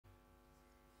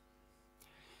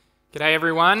G'day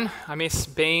everyone, I miss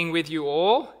being with you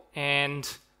all and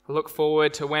I look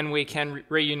forward to when we can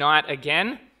reunite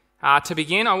again. To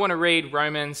begin, I want to read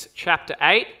Romans chapter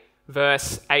 8,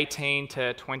 verse 18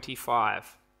 to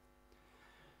 25.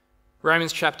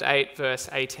 Romans chapter 8, verse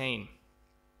 18.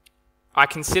 I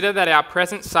consider that our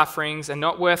present sufferings are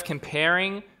not worth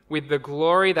comparing with the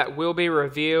glory that will be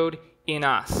revealed in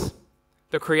us.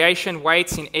 The creation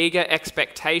waits in eager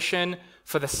expectation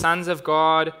for the sons of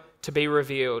God to be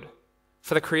revealed.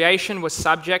 For the creation was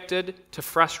subjected to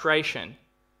frustration,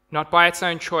 not by its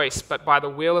own choice, but by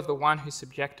the will of the one who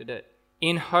subjected it,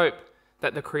 in hope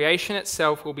that the creation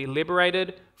itself will be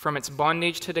liberated from its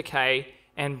bondage to decay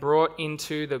and brought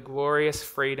into the glorious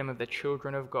freedom of the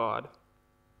children of God.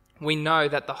 We know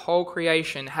that the whole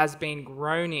creation has been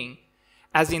groaning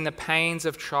as in the pains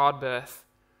of childbirth,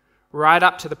 right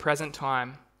up to the present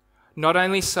time. Not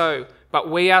only so, but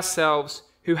we ourselves,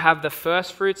 who have the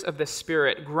first fruits of the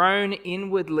Spirit, groan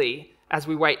inwardly as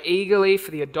we wait eagerly for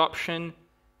the adoption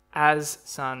as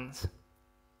sons,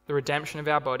 the redemption of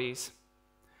our bodies.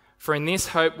 For in this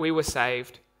hope we were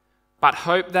saved. But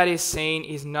hope that is seen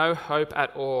is no hope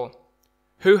at all.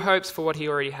 Who hopes for what he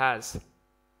already has?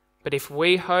 But if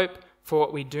we hope for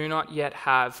what we do not yet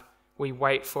have, we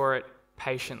wait for it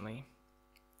patiently.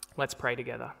 Let's pray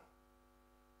together.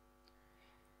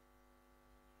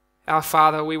 Our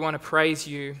Father, we want to praise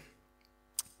you.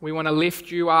 We want to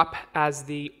lift you up as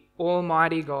the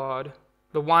Almighty God,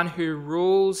 the one who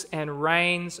rules and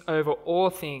reigns over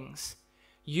all things.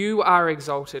 You are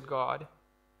exalted, God.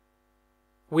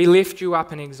 We lift you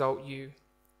up and exalt you.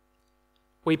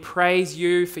 We praise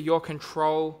you for your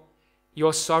control,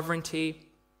 your sovereignty,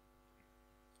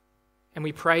 and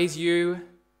we praise you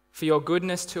for your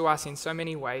goodness to us in so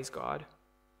many ways, God.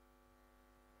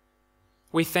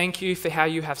 We thank you for how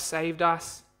you have saved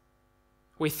us.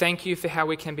 We thank you for how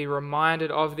we can be reminded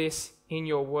of this in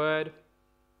your word.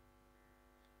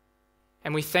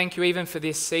 And we thank you even for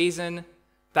this season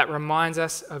that reminds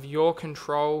us of your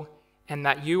control and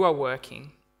that you are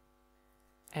working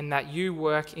and that you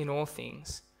work in all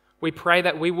things. We pray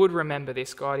that we would remember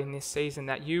this, God, in this season,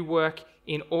 that you work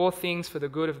in all things for the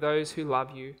good of those who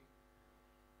love you.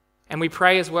 And we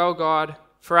pray as well, God,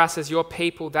 for us as your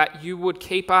people, that you would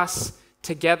keep us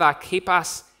together, keep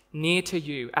us near to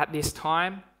you at this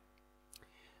time.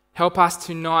 Help us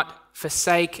to not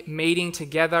forsake meeting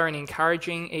together and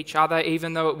encouraging each other,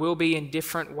 even though it will be in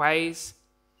different ways.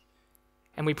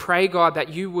 And we pray, God, that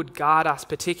you would guard us,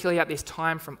 particularly at this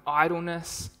time, from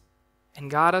idleness,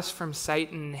 and guard us from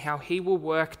Satan and how he will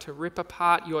work to rip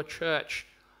apart your church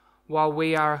while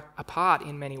we are apart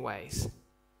in many ways.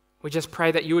 We just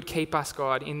pray that you would keep us,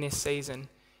 God, in this season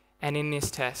and in this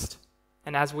test,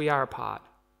 and as we are apart,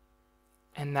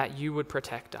 and that you would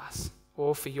protect us,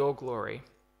 all for your glory.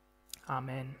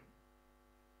 Amen.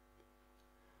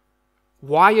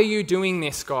 Why are you doing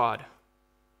this, God?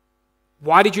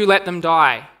 Why did you let them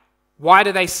die? Why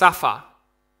do they suffer?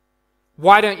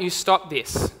 Why don't you stop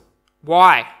this?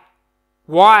 Why?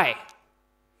 Why?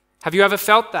 Have you ever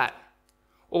felt that?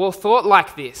 Or thought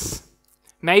like this?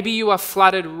 Maybe you are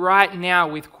flooded right now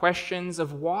with questions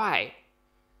of why.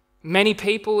 Many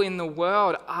people in the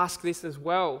world ask this as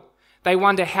well. They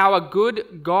wonder how a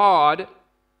good God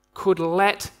could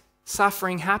let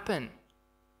suffering happen.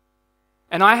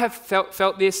 And I have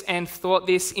felt this and thought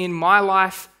this in my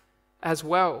life as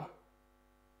well,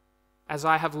 as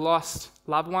I have lost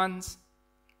loved ones,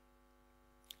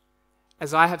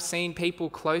 as I have seen people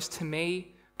close to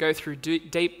me go through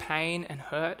deep pain and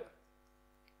hurt.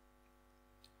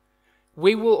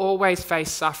 We will always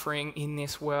face suffering in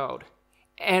this world.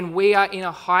 And we are in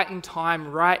a heightened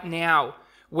time right now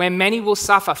where many will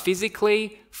suffer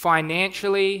physically,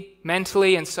 financially,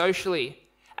 mentally, and socially.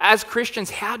 As Christians,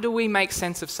 how do we make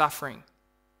sense of suffering?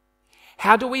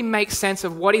 How do we make sense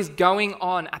of what is going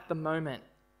on at the moment?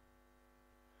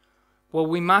 Well,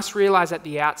 we must realize at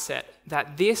the outset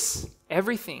that this,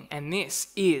 everything, and this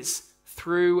is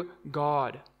through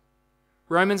God.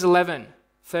 Romans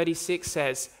 11:36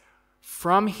 says,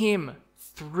 "From him,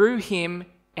 through him,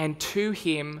 and to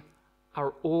him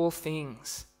are all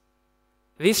things."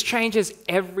 This changes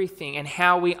everything and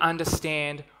how we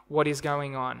understand what is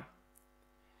going on.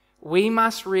 We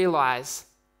must realize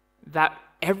that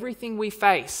everything we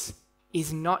face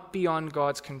is not beyond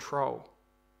God's control.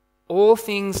 All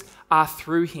things are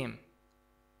through him.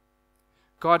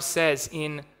 God says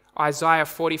in Isaiah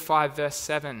 45 verse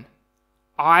 7,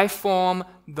 "I form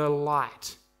the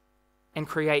light and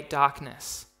create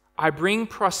darkness. I bring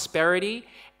prosperity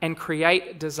and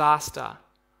create disaster.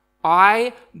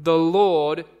 I, the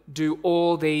Lord, do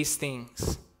all these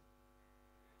things."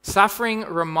 Suffering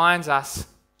reminds us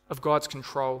of God's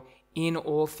control in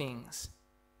all things.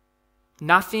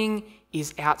 Nothing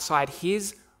is outside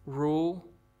his rule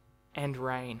and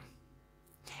reign.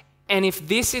 And if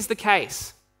this is the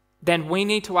case, then we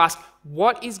need to ask,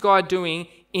 what is God doing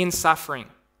in suffering?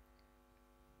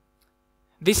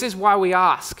 This is why we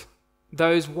ask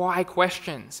those why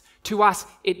questions. To us,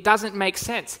 it doesn't make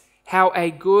sense how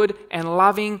a good and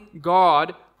loving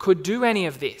God could do any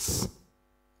of this.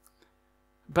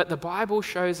 But the Bible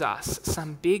shows us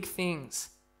some big things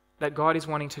that God is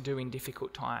wanting to do in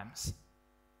difficult times.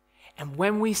 And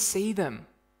when we see them,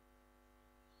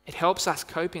 it helps us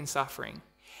cope in suffering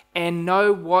and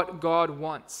know what God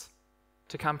wants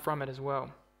to come from it as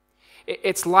well.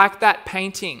 It's like that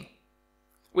painting,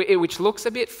 which looks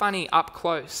a bit funny up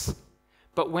close,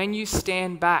 but when you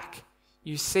stand back,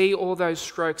 you see all those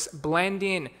strokes blend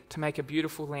in to make a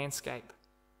beautiful landscape.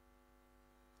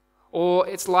 Or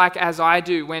it's like, as I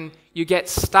do, when you get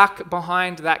stuck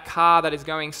behind that car that is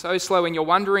going so slow and you're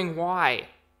wondering why.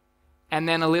 And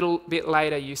then a little bit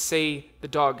later, you see the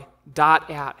dog dart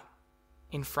out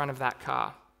in front of that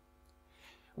car.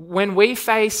 When we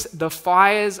face the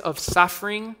fires of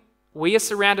suffering, we are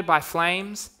surrounded by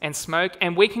flames and smoke,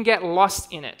 and we can get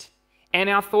lost in it. And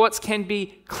our thoughts can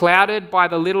be clouded by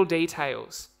the little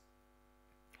details.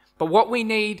 But what we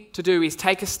need to do is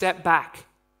take a step back.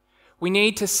 We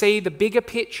need to see the bigger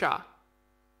picture.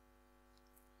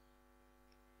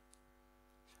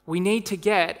 We need to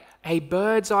get a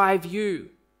bird's eye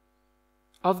view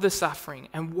of the suffering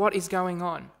and what is going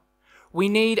on. We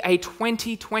need a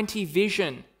 2020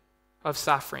 vision of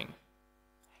suffering.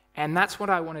 And that's what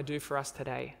I want to do for us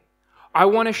today. I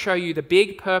want to show you the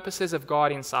big purposes of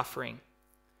God in suffering,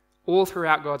 all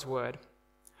throughout God's word.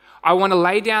 I want to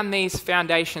lay down these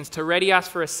foundations to ready us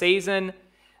for a season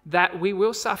that we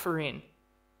will suffer in.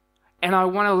 And I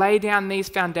want to lay down these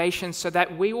foundations so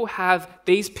that we will have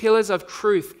these pillars of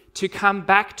truth to come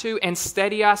back to and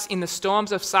steady us in the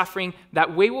storms of suffering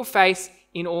that we will face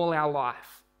in all our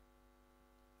life.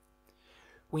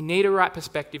 We need a right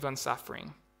perspective on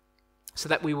suffering so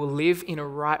that we will live in a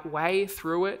right way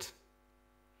through it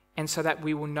and so that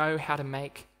we will know how to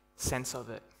make sense of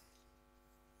it.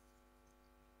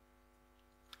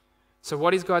 So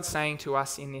what is God saying to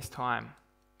us in this time?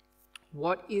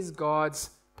 What is God's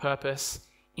purpose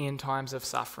in times of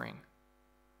suffering?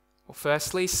 Well,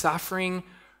 firstly, suffering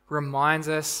reminds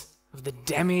us of the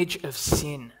damage of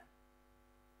sin.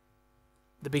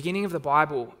 The beginning of the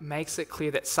Bible makes it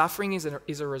clear that suffering is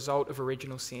a result of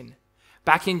original sin.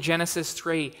 Back in Genesis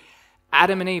 3,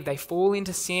 Adam and Eve, they fall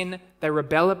into sin, they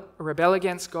rebel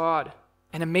against God,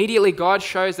 and immediately God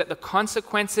shows that the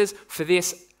consequences for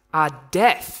this are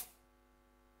death.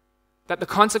 That the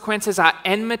consequences are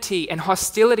enmity and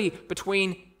hostility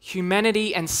between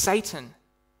humanity and Satan.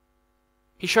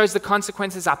 He shows the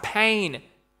consequences are pain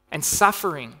and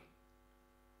suffering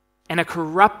and a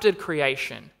corrupted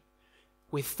creation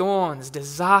with thorns,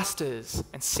 disasters,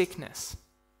 and sickness.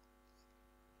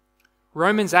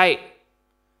 Romans 8,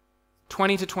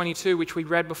 20 to 22, which we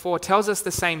read before, tells us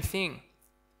the same thing.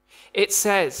 It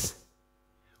says,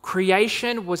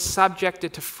 creation was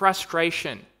subjected to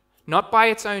frustration, not by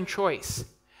its own choice,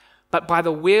 but by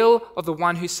the will of the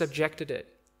one who subjected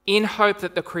it, in hope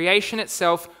that the creation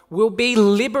itself will be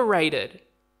liberated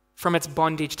from its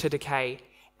bondage to decay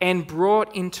and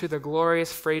brought into the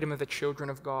glorious freedom of the children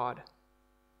of God.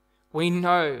 We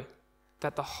know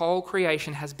that the whole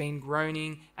creation has been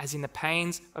groaning as in the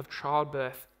pains of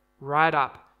childbirth right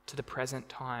up to the present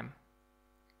time.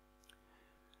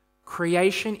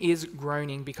 Creation is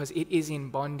groaning because it is in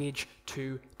bondage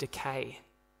to decay.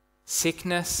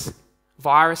 Sickness,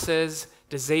 viruses,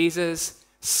 diseases,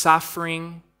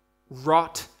 suffering,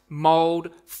 rot, mold,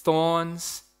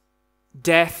 thorns,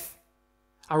 death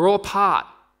are all part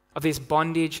of this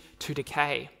bondage to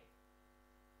decay.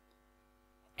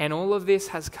 And all of this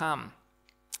has come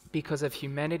because of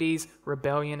humanity's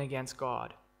rebellion against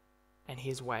God and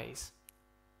his ways.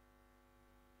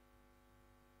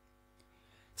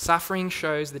 Suffering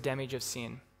shows the damage of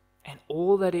sin and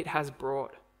all that it has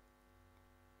brought.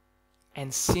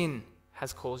 And sin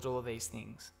has caused all of these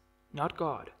things, not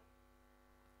God.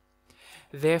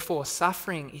 Therefore,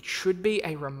 suffering, it should be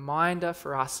a reminder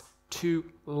for us to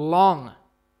long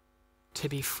to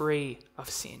be free of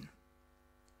sin.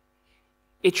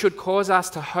 It should cause us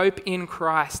to hope in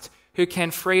Christ, who can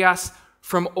free us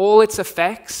from all its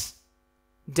effects,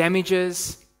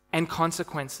 damages, and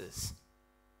consequences.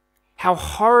 How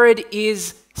horrid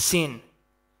is sin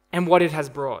and what it has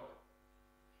brought.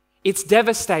 It's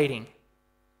devastating.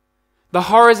 The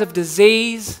horrors of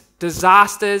disease,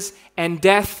 disasters, and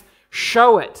death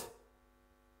show it.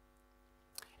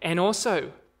 And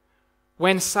also,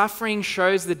 when suffering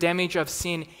shows the damage of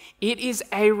sin, it is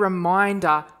a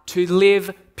reminder to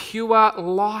live pure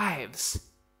lives.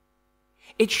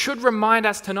 It should remind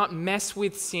us to not mess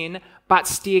with sin, but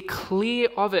steer clear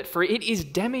of it, for it is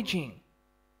damaging.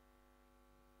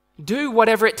 Do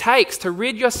whatever it takes to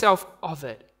rid yourself of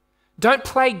it. Don't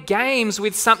play games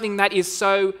with something that is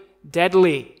so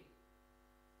deadly.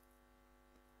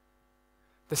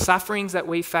 The sufferings that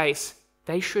we face,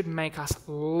 they should make us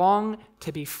long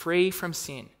to be free from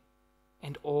sin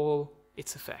and all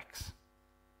its effects.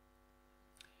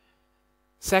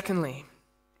 Secondly,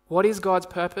 what is God's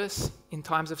purpose in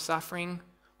times of suffering?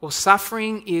 Well,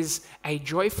 suffering is a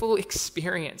joyful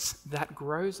experience that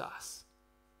grows us.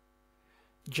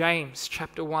 James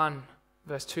chapter 1,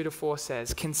 verse 2 to 4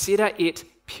 says, "Consider it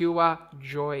pure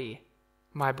joy,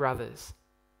 my brothers,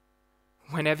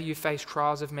 whenever you face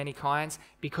trials of many kinds,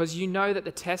 because you know that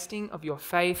the testing of your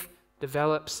faith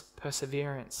develops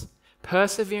perseverance.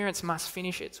 Perseverance must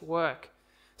finish its work,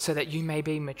 so that you may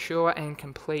be mature and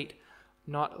complete,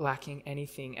 not lacking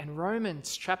anything." And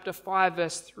Romans chapter 5,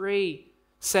 verse 3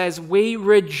 says, "We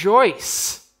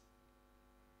rejoice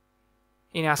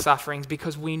in our sufferings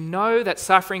because we know that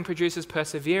suffering produces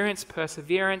perseverance,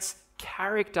 perseverance,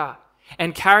 character,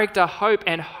 and character, hope,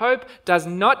 and hope does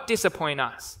not disappoint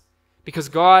us because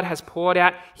God has poured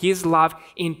out his love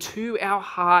into our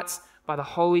hearts by the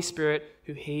Holy Spirit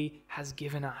who he has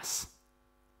given us."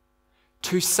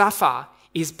 To suffer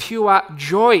is pure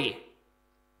joy.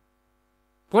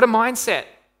 What a mindset.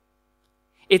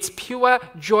 It's pure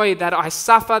joy that I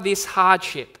suffer this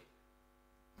hardship,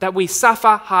 that we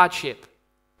suffer hardship,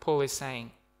 Paul is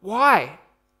saying. Why?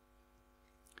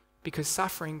 Because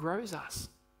suffering grows us.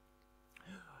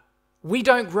 We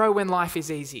don't grow when life is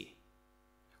easy.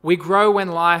 We grow when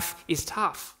life is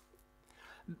tough.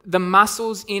 The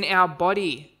muscles in our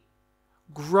body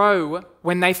grow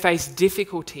when they face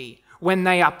difficulty, when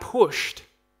they are pushed.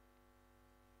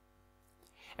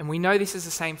 And we know this is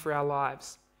the same for our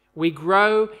lives. We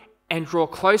grow and draw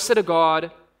closer to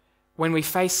God when we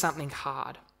face something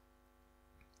hard.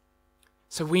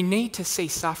 So we need to see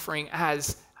suffering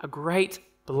as a great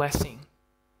blessing.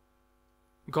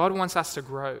 God wants us to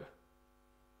grow.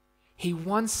 He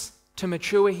wants to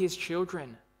mature his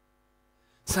children.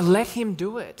 So let him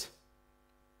do it.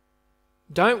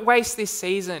 Don't waste this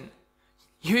season.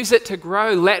 Use it to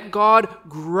grow. Let God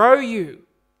grow you.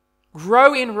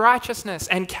 Grow in righteousness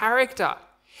and character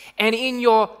and in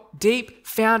your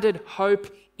deep-founded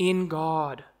hope in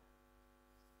God.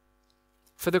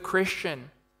 For the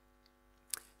Christian,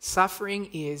 suffering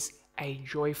is a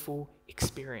joyful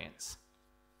experience.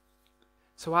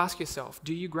 So ask yourself,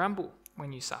 do you grumble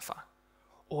when you suffer?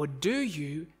 Or do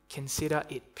you consider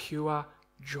it pure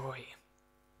joy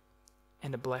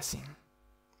and a blessing?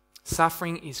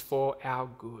 Suffering is for our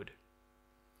good.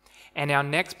 And our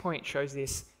next point shows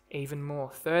this even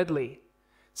more. Thirdly,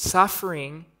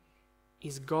 suffering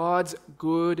is God's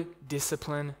good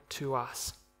discipline to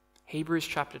us. Hebrews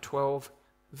chapter 12,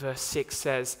 verse 6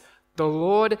 says, "The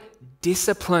Lord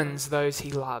disciplines those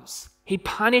he loves. He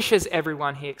punishes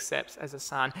everyone he accepts as a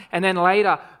son." And then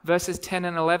later, verses 10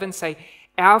 and 11 say,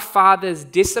 "Our fathers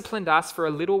disciplined us for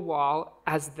a little while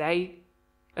as they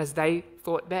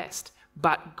thought best.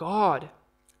 But God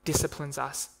disciplines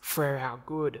us for our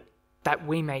good, that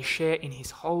we may share in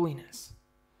his holiness.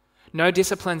 No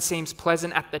discipline seems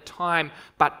pleasant at the time,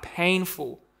 but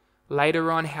painful.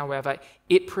 Later on, however,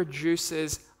 it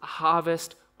produces a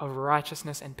harvest of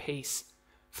righteousness and peace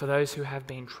for those who have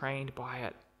been trained by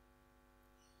it."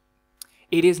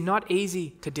 It is not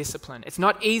easy to discipline. It's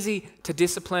not easy to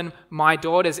discipline my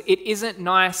daughters. It isn't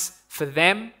nice for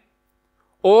them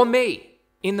or me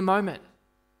in the moment.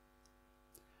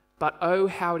 But oh,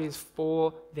 how it is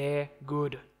for their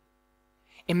good.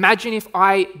 Imagine if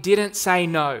I didn't say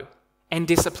no and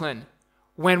discipline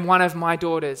when one of my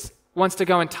daughters wants to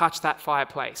go and touch that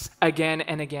fireplace again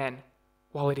and again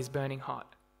while it is burning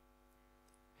hot.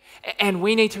 And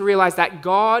we need to realize that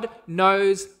God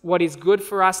knows what is good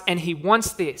for us and he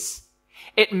wants this.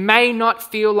 It may not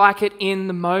feel like it in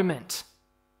the moment,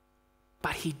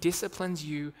 but he disciplines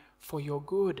you for your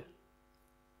good.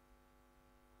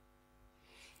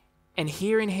 And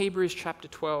here in Hebrews chapter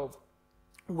 12,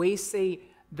 we see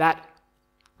that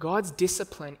God's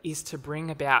discipline is to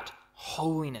bring about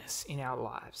holiness in our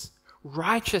lives,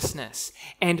 righteousness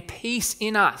and peace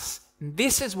in us.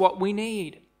 This is what we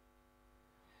need.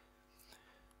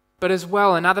 But as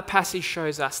well, another passage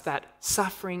shows us that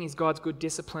suffering is God's good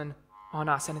discipline on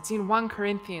us. And it's in 1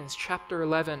 Corinthians chapter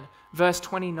 11, verse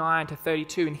 29 to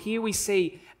 32. And here we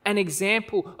see an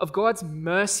example of God's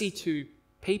mercy to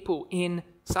people in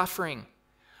suffering.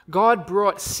 God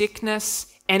brought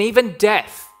sickness and even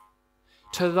death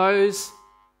to those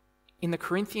in the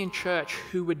Corinthian church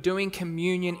who were doing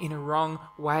communion in a wrong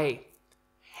way.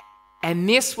 And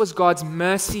this was God's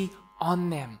mercy on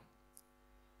them.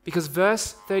 Because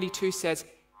verse 32 says,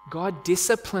 God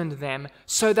disciplined them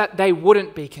so that they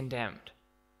wouldn't be condemned.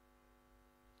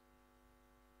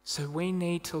 So we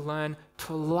need to learn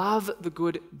to love the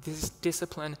good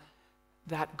discipline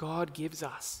that God gives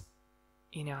us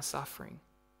in our suffering.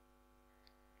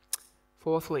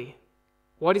 Fourthly,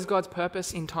 what is God's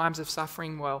purpose in times of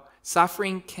suffering? Well,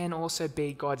 suffering can also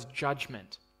be God's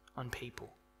judgment on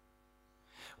people.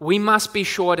 We must be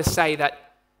sure to say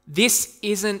that this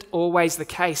isn't always the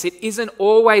case. It isn't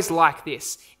always like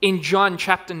this. In John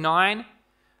chapter 9,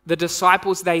 the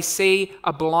disciples, they see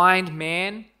a blind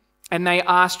man and they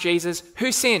ask Jesus,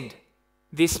 who sinned,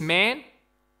 this man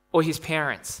or his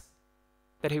parents,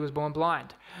 that he was born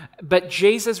blind? But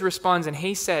Jesus responds and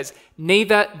he says,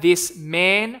 neither this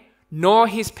man nor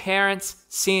his parents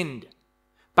sinned,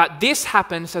 but this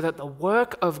happened so that the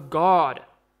work of God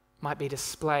might be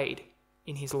displayed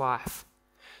in his life.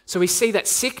 So we see that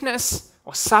sickness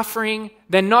or suffering,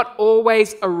 they're not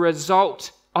always a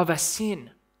result of a sin.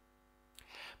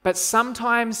 But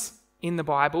sometimes in the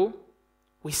Bible,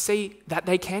 we see that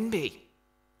they can be.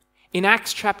 In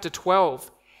Acts chapter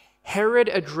 12, Herod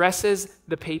addresses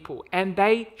the people and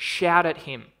they shout at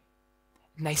him.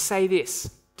 And they say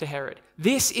this to Herod,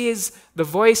 this is the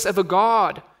voice of a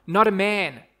God, not a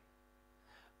man.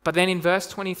 But then in verse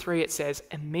 23 it says,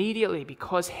 immediately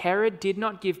because Herod did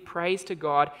not give praise to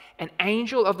God, an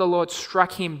angel of the Lord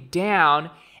struck him down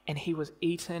and he was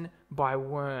eaten by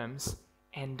worms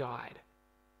and died.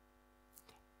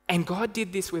 And God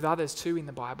did this with others too in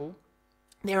the Bible.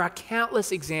 There are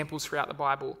countless examples throughout the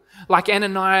Bible, like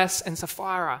Ananias and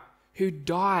Sapphira, who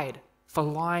died for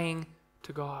lying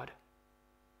to God.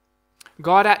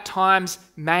 God at times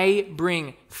may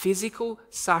bring physical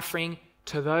suffering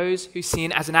to those who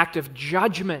sin as an act of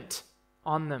judgment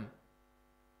on them.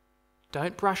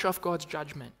 Don't brush off God's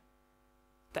judgment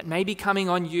that may be coming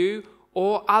on you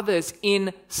or others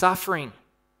in suffering.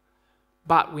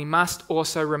 But we must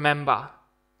also remember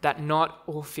that not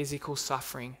all physical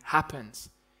suffering happens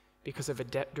because of a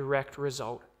direct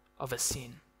result of a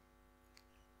sin.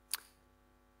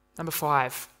 Number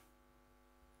 5,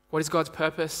 what is God's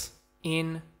purpose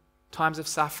in times of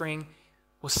suffering?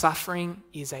 Well, suffering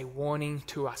is a warning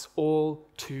to us all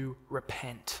to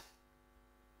repent.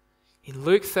 In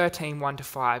Luke 13,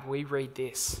 1-5, we read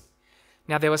this.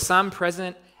 Now there were some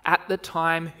present at the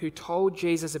time who told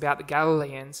Jesus about the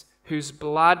Galileans whose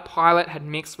blood Pilate had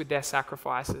mixed with their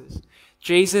sacrifices.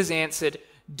 Jesus answered,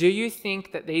 do you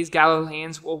think that these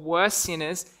Galileans were worse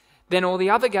sinners than all the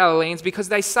other Galileans because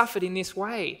they suffered in this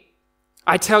way?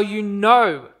 I tell you,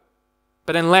 no,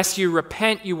 but unless you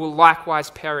repent, you will likewise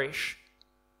perish.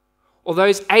 Or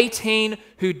those 18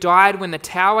 who died when the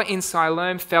tower in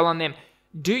Siloam fell on them,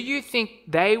 do you think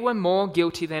they were more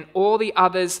guilty than all the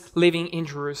others living in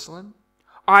Jerusalem?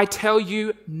 I tell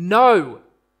you, no.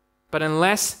 But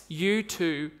unless you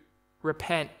too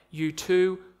repent, you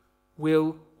too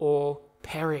will all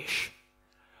perish.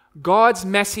 God's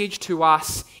message to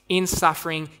us in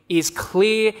suffering is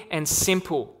clear and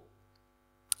simple.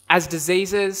 As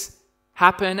diseases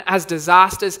happen, as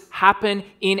disasters happen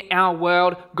in our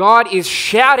world, God is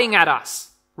shouting at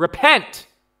us, repent,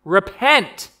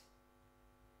 repent.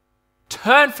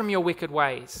 Turn from your wicked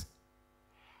ways.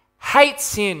 Hate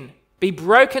sin. Be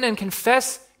broken and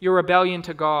confess your rebellion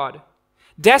to God.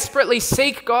 Desperately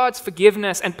seek God's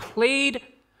forgiveness and plead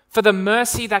for the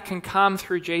mercy that can come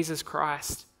through Jesus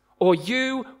Christ, or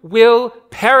you will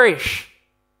perish.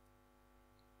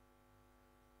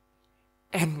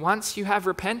 And once you have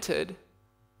repented,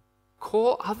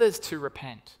 call others to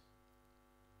repent.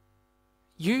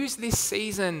 Use this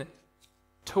season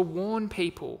to warn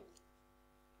people.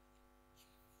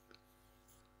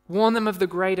 Warn them of the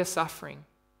greater suffering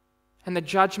and the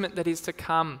judgment that is to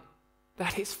come,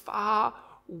 that is far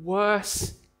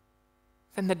worse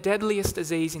than the deadliest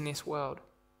disease in this world.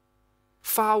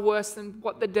 Far worse than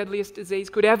what the deadliest disease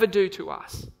could ever do to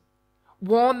us.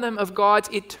 Warn them of God's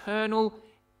eternal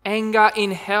anger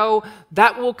in hell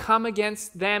that will come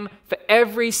against them for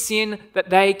every sin that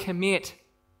they commit.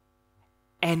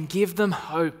 And give them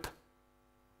hope.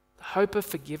 The hope of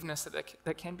forgiveness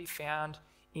that can be found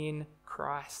in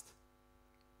Christ.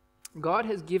 God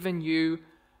has given you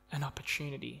an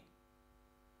opportunity.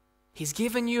 He's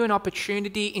given you an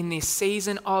opportunity in this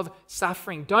season of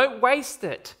suffering. Don't waste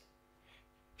it.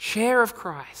 Share of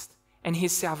Christ and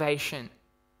his salvation.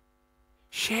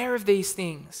 Share of these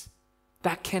things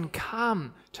that can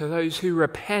come to those who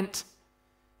repent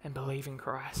and believe in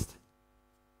Christ.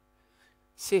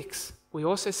 6, we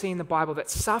also see in the Bible that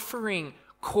suffering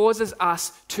causes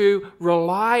us to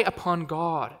rely upon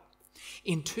God.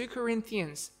 In 2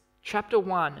 Corinthians chapter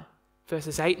 1,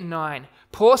 verses 8 and 9,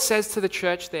 Paul says to the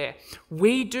church there,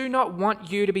 "We do not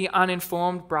want you to be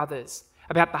uninformed, brothers,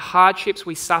 about the hardships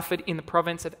we suffered in the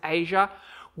province of Asia.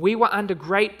 We were under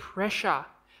great pressure,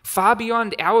 far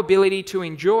beyond our ability to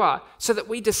endure, so that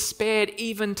we despaired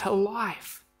even to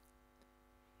life.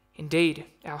 Indeed,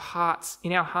 in our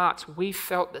hearts, we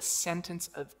felt the sentence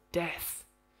of death.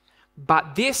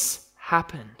 But this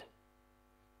happened,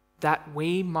 that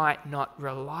we might not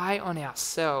rely on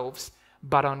ourselves,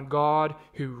 but on God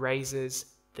who raises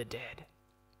the dead."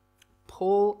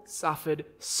 Paul suffered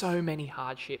so many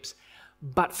hardships,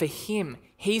 but for him,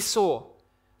 he saw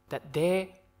that their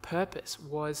purpose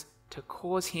was to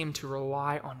cause him to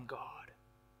rely on God.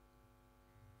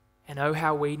 And oh,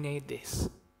 how we need this.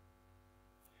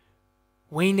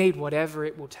 We need whatever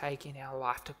it will take in our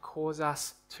life to cause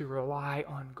us to rely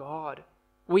on God.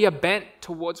 We are bent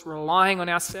towards relying on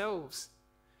ourselves.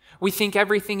 We think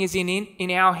everything is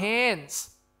in our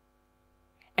hands.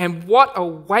 And what a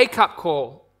wake-up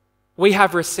call we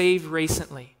have received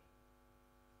recently.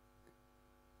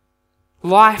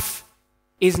 Life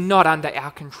is not under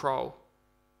our control,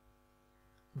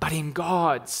 but in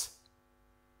God's.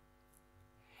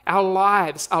 Our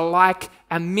lives are like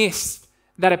a mist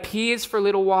that appears for a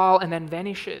little while and then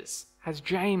vanishes, as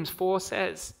James 4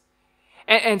 says.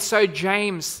 And so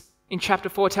James in chapter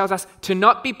 4 tells us to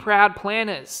not be proud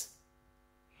planners.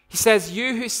 He says,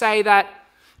 you who say that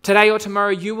today or tomorrow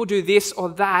you will do this or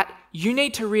that, you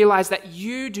need to realize that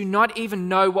you do not even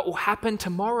know what will happen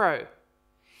tomorrow.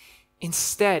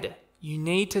 Instead, you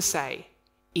need to say,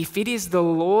 if it is the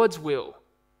Lord's will,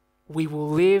 we will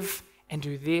live and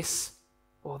do this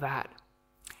or that.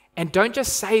 And don't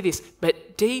just say this,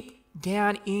 but deep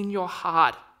down in your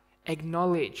heart,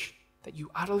 acknowledge that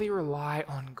you utterly rely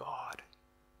on God.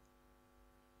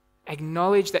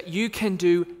 Acknowledge that you can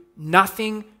do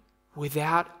nothing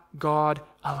without God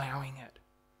allowing it.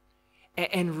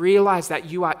 And realize that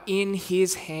you are in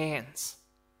His hands.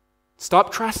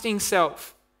 Stop trusting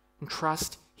self and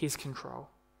trust His control.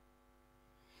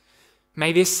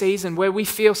 May this season where we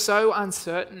feel so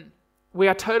uncertain, we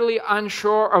are totally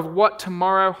unsure of what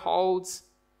tomorrow holds,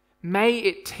 may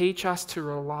it teach us to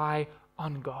rely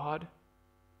on God.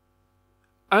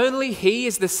 Only He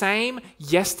is the same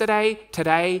yesterday,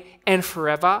 today, and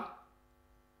forever.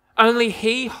 Only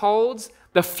He holds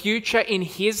the future in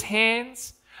His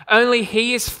hands. Only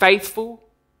He is faithful.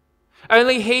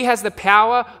 Only He has the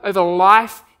power over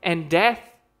life and death.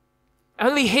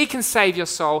 Only He can save your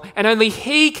soul, and only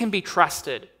He can be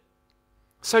trusted.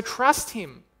 So trust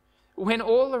Him when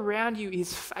all around you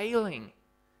is failing.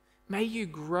 May you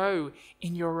grow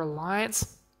in your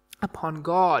reliance upon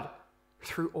God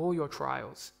through all your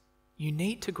trials. You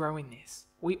need to grow in this.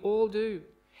 We all do.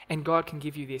 And God can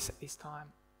give you this at this time.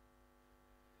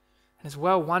 And as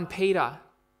well, 1 Peter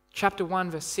chapter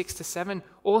 1 verse 6 to 7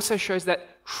 also shows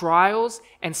that trials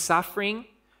and suffering,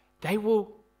 they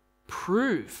will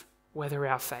prove whether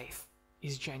our faith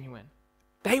is genuine.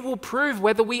 They will prove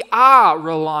whether we are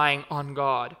relying on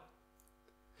God.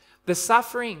 The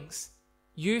sufferings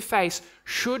you face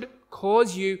should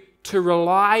cause you to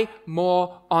rely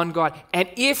more on God. And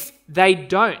if they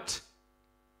don't,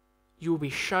 you will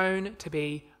be shown to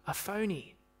be a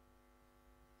phony.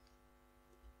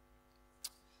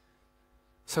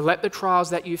 So let the trials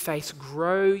that you face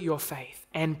grow your faith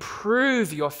and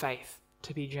prove your faith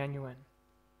to be genuine.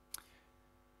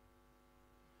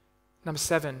 Number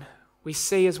 7, we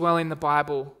see as well in the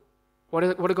Bible, what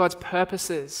are God's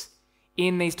purposes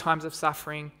in these times of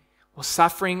suffering? Well,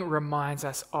 suffering reminds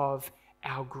us of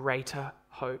our greater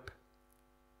hope.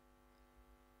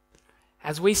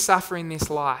 As we suffer in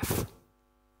this life,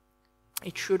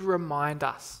 it should remind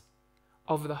us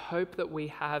of the hope that we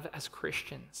have as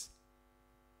Christians.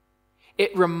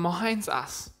 It reminds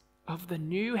us of the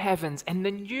new heavens and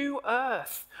the new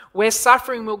earth where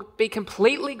suffering will be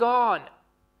completely gone.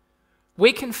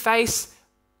 We can face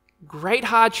great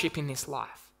hardship in this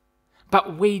life,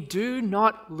 but we do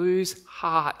not lose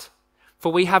heart,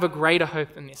 for we have a greater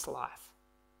hope in this life.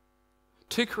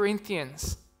 2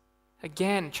 Corinthians,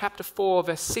 again, chapter 4,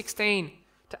 verse 16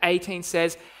 to 18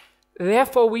 says,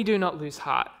 "Therefore we do not lose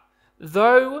heart.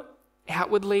 Though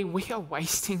outwardly we are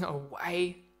wasting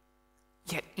away,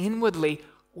 yet inwardly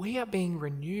we are being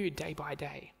renewed day by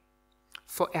day.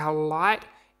 For our light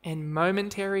and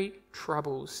momentary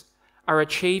troubles are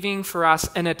achieving for us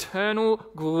an eternal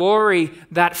glory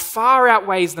that far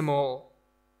outweighs them all.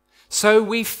 So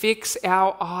we fix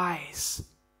our eyes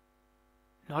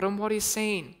not on what is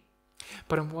seen,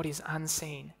 but on what is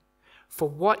unseen. For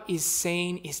what is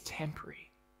seen is temporary,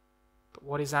 but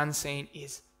what is unseen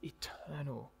is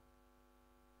eternal.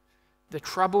 The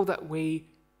trouble that we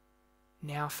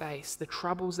now face, the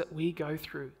troubles that we go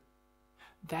through,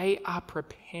 they are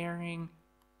preparing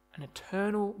an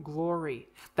eternal glory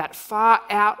that far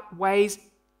outweighs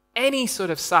any sort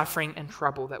of suffering and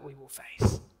trouble that we will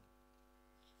face.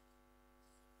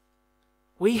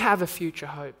 We have a future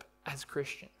hope as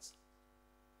Christians.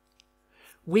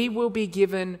 We will be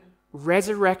given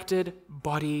resurrected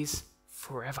bodies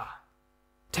forever,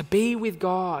 to be with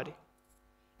God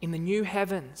in the new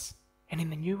heavens and in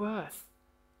the new earth.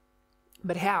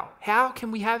 But how? How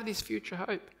can we have this future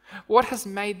hope? What has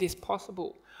made this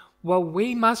possible? Well,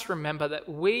 we must remember that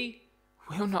we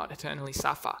will not eternally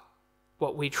suffer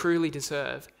what we truly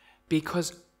deserve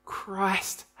because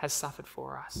Christ has suffered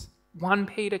for us. 1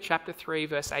 Peter chapter 3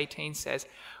 verse 18 says,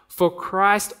 "For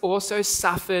Christ also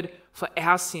suffered for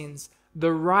our sins,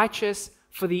 the righteous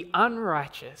for the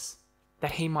unrighteous,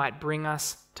 that he might bring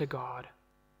us to God."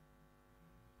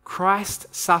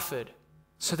 Christ suffered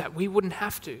so that we wouldn't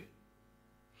have to.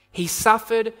 He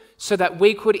suffered so that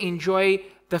we could enjoy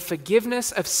the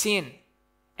forgiveness of sin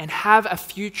and have a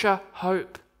future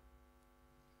hope.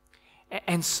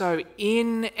 And so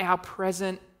in our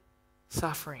present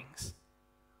sufferings,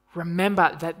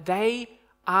 remember that they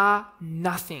are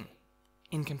nothing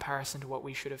in comparison to what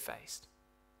we should have faced.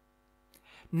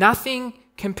 Nothing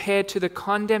compared to the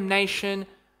condemnation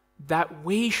that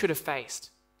we should have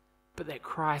faced, but that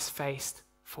Christ faced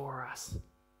for us.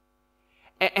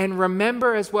 And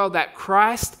remember as well that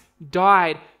Christ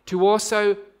died to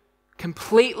also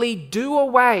completely do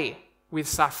away with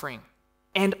suffering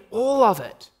and all of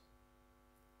it.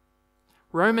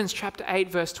 Romans chapter 8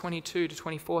 verse 22 to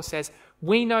 24 says,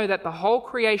 "We know that the whole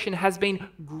creation has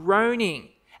been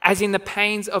groaning as in the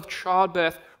pains of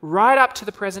childbirth right up to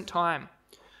the present time.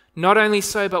 Not only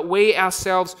so, but we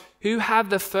ourselves who have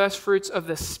the first fruits of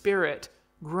the Spirit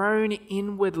groan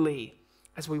inwardly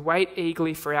as we wait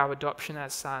eagerly for our adoption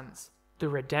as sons, the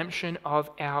redemption of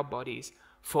our bodies.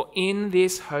 For in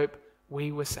this hope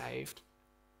we were saved."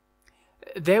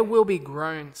 There will be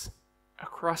groans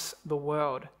across the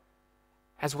world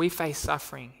as we face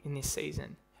suffering in this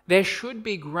season. There should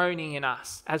be groaning in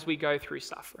us as we go through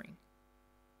suffering.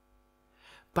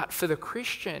 But for the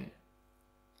Christian,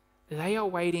 they are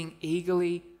waiting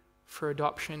eagerly for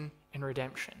adoption and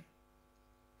redemption.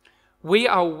 We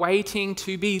are waiting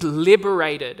to be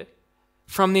liberated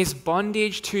from this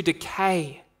bondage to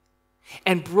decay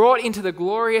and brought into the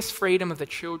glorious freedom of the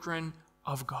children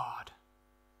of God.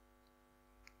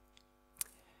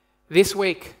 This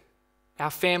week,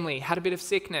 our family had a bit of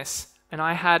sickness and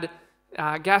I had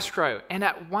gastro. And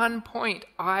at one point,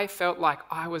 I felt like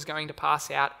I was going to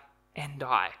pass out and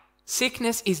die.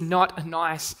 Sickness is not a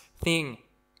nice thing.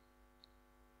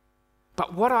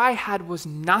 But what I had was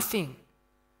nothing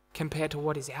compared to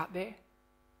what is out there,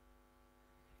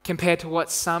 compared to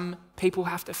what some people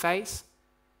have to face,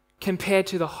 compared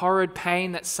to the horrid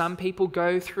pain that some people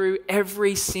go through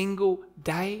every single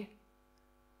day.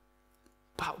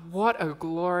 But what a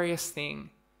glorious thing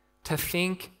to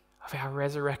think of our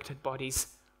resurrected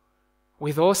bodies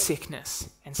with all sickness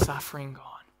and suffering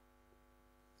gone.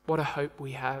 What a hope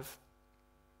we have.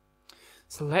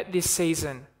 So let this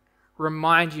season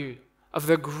remind you of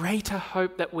the greater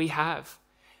hope that we have.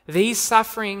 These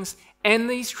sufferings and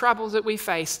these troubles that we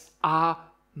face are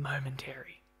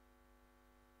momentary.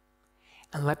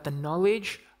 And let the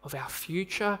knowledge of our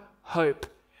future hope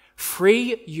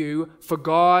free you for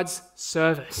God's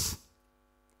service.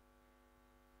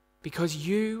 Because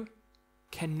you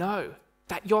can know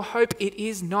that your hope, it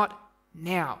is not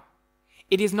now.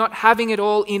 It is not having it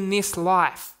all in this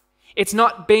life. It's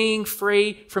not being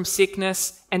free from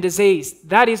sickness and disease.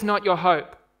 That is not your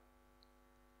hope.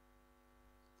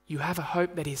 You have a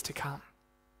hope that is to come.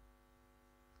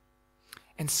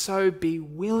 And so be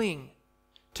willing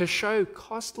to show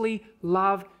costly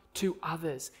love to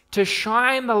others, to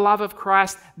shine the love of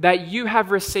Christ that you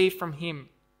have received from him.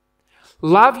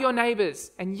 Love your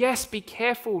neighbors, and yes, be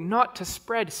careful not to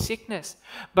spread sickness,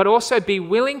 but also be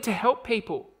willing to help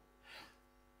people,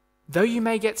 though you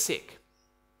may get sick.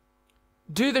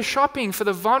 Do the shopping for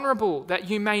the vulnerable that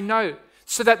you may know,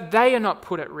 so that they are not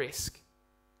put at risk.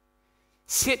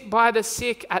 Sit by the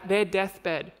sick at their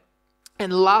deathbed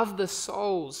and love the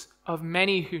souls of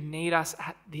many who need us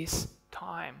at this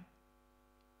time.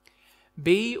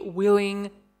 Be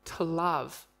willing to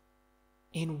love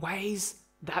in ways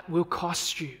that will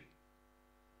cost you,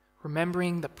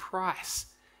 remembering the price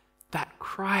that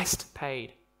Christ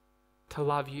paid to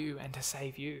love you and to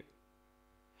save you.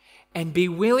 and be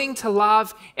willing to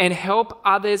love and help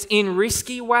others in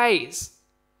risky ways.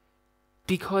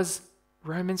 Because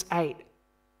Romans 8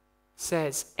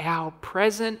 says our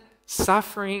present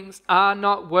sufferings are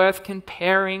not worth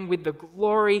comparing with the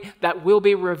glory that will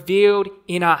be revealed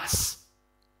in us.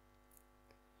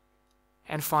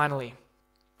 And finally,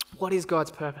 what is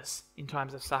God's purpose in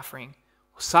times of suffering?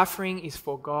 Well, suffering is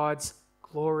for God's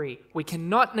glory. We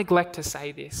cannot neglect to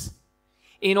say this.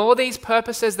 In all these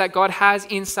purposes that God has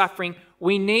in suffering,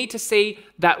 we need to see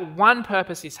that one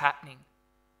purpose is happening.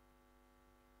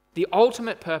 The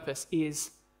ultimate purpose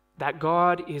is that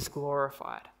God is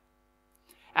glorified.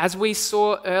 As we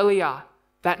saw earlier,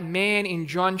 that man in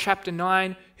John chapter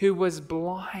 9 who was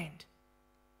blind,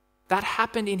 that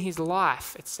happened in his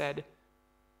life, it said,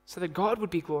 so that God would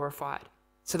be glorified,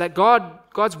 so that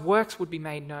God's works would be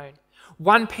made known.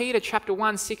 1 Peter chapter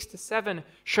 1, 6-7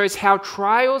 shows how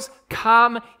trials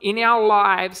come in our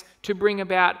lives to bring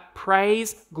about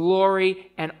praise,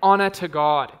 glory, and honor to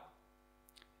God.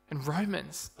 And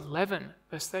Romans 11,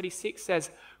 verse 36 says,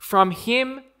 from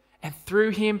him and through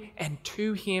him and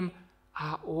to him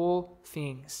are all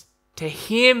things. To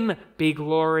him be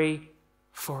glory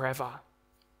forever.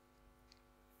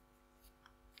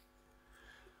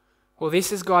 Well,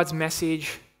 this is God's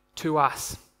message to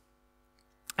us.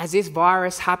 As this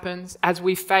virus happens, as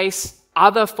we face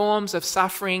other forms of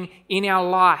suffering in our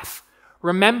life,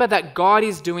 remember that God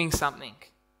is doing something.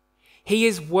 He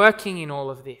is working in all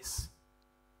of this.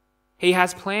 He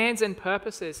has plans and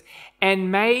purposes,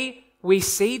 and may we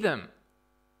see them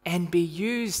and be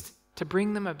used to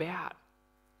bring them about.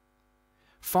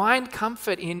 Find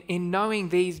comfort in knowing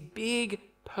these big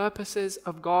purposes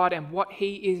of God and what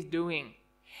He is doing.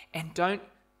 And don't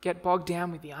get bogged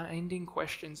down with the unending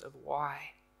questions of why.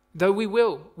 Though we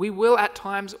will at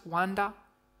times wonder,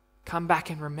 come back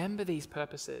and remember these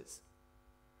purposes.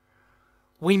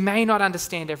 We may not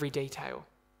understand every detail.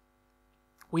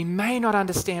 We may not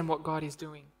understand what God is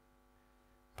doing,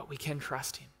 but we can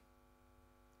trust Him.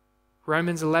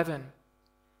 Romans 11,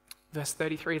 verse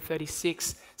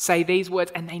 33-36 say these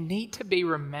words, and they need to be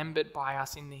remembered by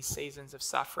us in these seasons of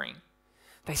suffering.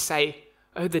 They say,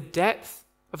 oh, the depth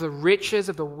of the riches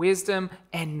of the wisdom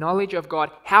and knowledge of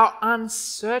God, how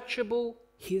unsearchable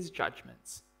His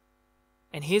judgments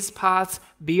and His paths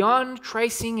beyond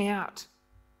tracing out.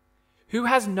 Who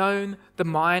has known the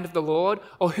mind of the Lord,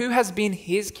 or who has been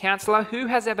His counselor? Who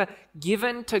has ever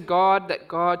given to God that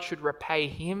God should repay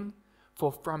him?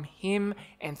 For from Him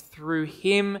and through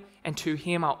Him and to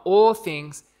Him are all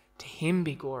things. To Him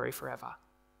be glory forever.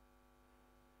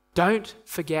 Don't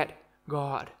forget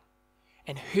God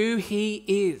and who He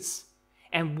is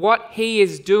and what He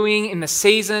is doing in the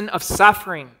season of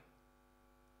suffering.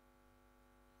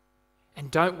 And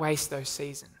don't waste those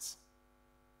seasons.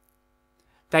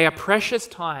 They are precious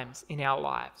times in our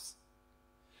lives.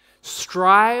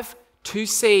 Strive to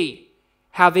see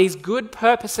how these good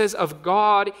purposes of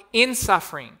God in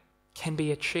suffering can be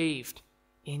achieved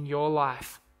in your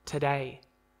life today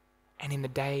and in the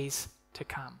days to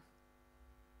come.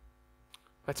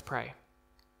 Let's pray.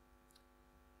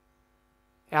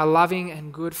 Our loving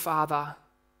and good Father,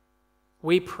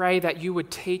 we pray that You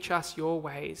would teach us Your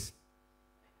ways,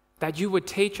 that You would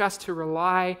teach us to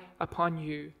rely upon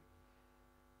You,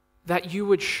 that You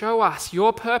would show us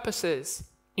Your purposes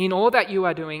in all that You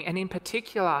are doing, and in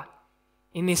particular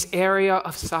in this area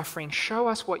of suffering. Show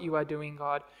us what You are doing,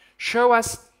 God. Show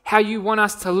us how You want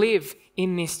us to live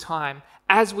in this time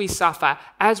as we suffer,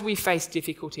 as we face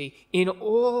difficulty in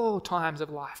all times of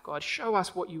life, God. Show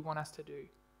us what You want us to do.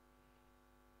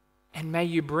 And may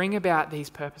You bring about these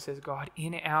purposes, God,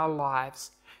 in our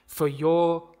lives for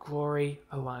Your glory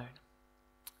alone.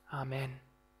 Amen.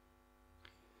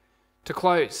 To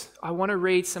close, I want to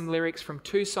read some lyrics from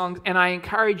two songs, and I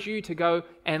encourage you to go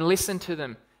and listen to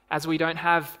them as we don't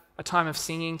have a time of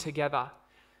singing together.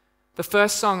 The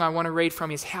first song I want to read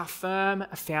from is How Firm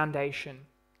a Foundation.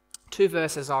 2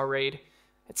 verses I'll read.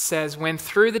 It says, when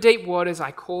through the deep waters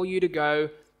I call you to go,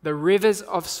 the rivers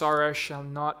of sorrow shall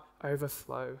not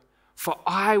overflow. For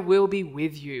I will be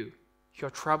with you, your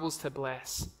troubles to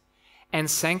bless,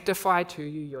 and sanctify to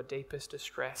you your deepest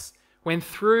distress. When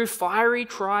through fiery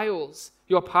trials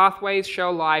your pathways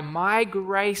shall lie, my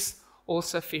grace all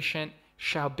sufficient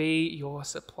shall be your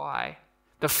supply.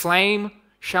 The flame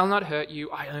shall not hurt you,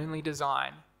 I only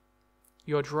design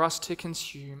your dross to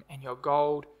consume and your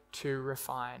gold to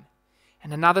refine.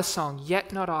 And another song,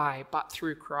 yet not I, but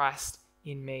through Christ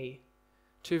in me.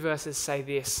 2 verses say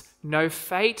this, no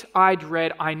fate I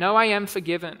dread, I know I am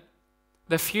forgiven.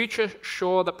 The future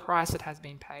sure, the price it has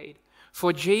been paid.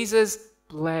 For Jesus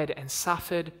bled and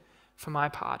suffered for my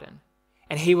pardon,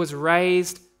 and He was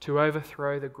raised to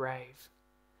overthrow the grave.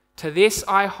 To this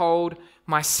I hold,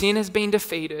 my sin has been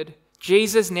defeated.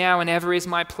 Jesus now and ever is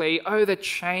my plea. Oh, the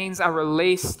chains are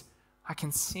released. I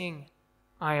can sing.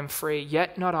 I am free,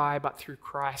 yet not I, but through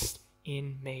Christ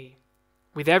in me.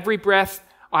 With every breath,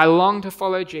 I long to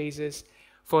follow Jesus,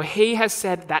 for he has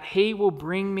said that he will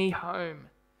bring me home.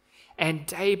 And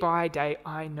day by day,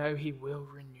 I know he will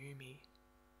renew me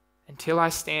until I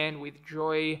stand with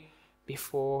joy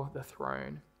before the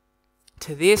throne.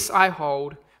 To this I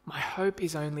hold, my hope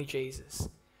is only Jesus.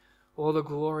 All the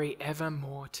glory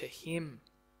evermore to him.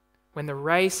 When the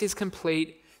race is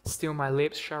complete, still my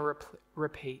lips shall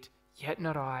repeat, yet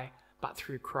not I, but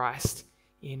through Christ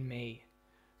in me.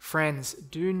 Friends,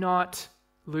 do not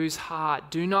lose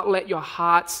heart. Do not let your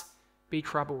hearts be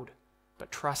troubled,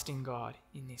 but trust in God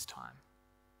in this time.